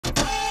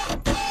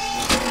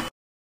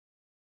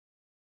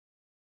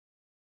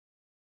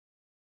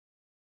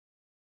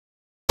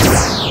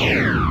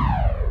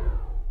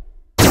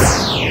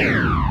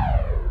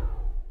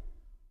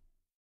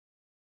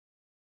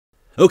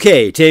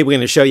Okay, today we're going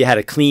to show you how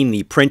to clean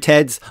the print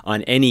heads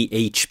on any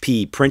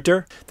HP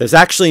printer. There's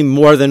actually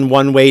more than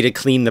one way to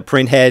clean the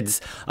print heads,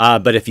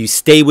 but if you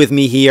stay with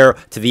me here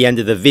to the end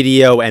of the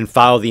video and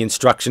follow the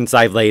instructions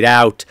I've laid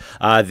out,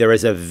 there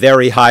is a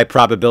very high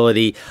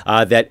probability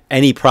that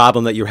any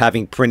problem that you're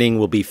having printing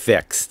will be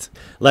fixed.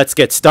 Let's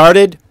get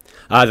started.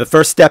 The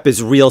first step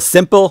is real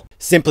simple.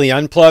 Simply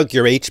unplug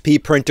your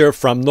HP printer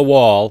from the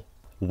wall.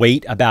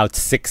 Wait about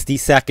 60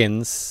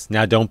 seconds.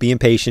 Now don't be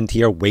impatient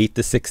here. Wait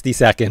the 60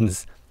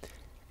 seconds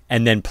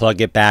and then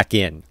plug it back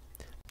in.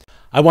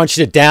 I want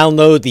you to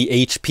download the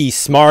HP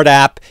Smart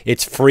app.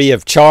 It's free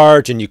of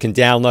charge and you can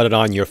download it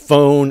on your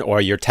phone or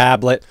your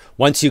tablet.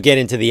 Once you get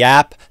into the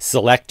app,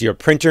 select your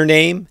printer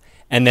name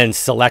and then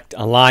select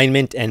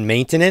alignment and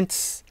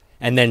maintenance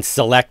and then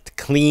select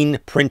clean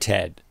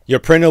printhead. Your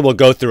printer will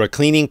go through a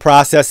cleaning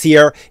process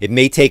here. It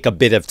may take a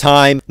bit of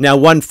time. Now,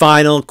 one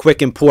final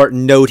quick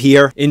important note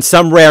here. In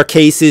some rare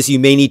cases, you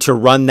may need to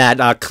run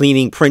that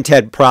cleaning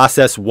printhead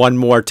process one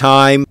more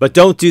time. But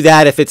don't do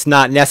that if it's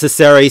not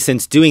necessary,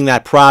 since doing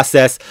that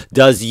process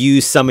does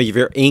use some of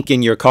your ink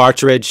in your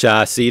cartridge.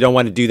 So you don't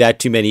want to do that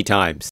too many times.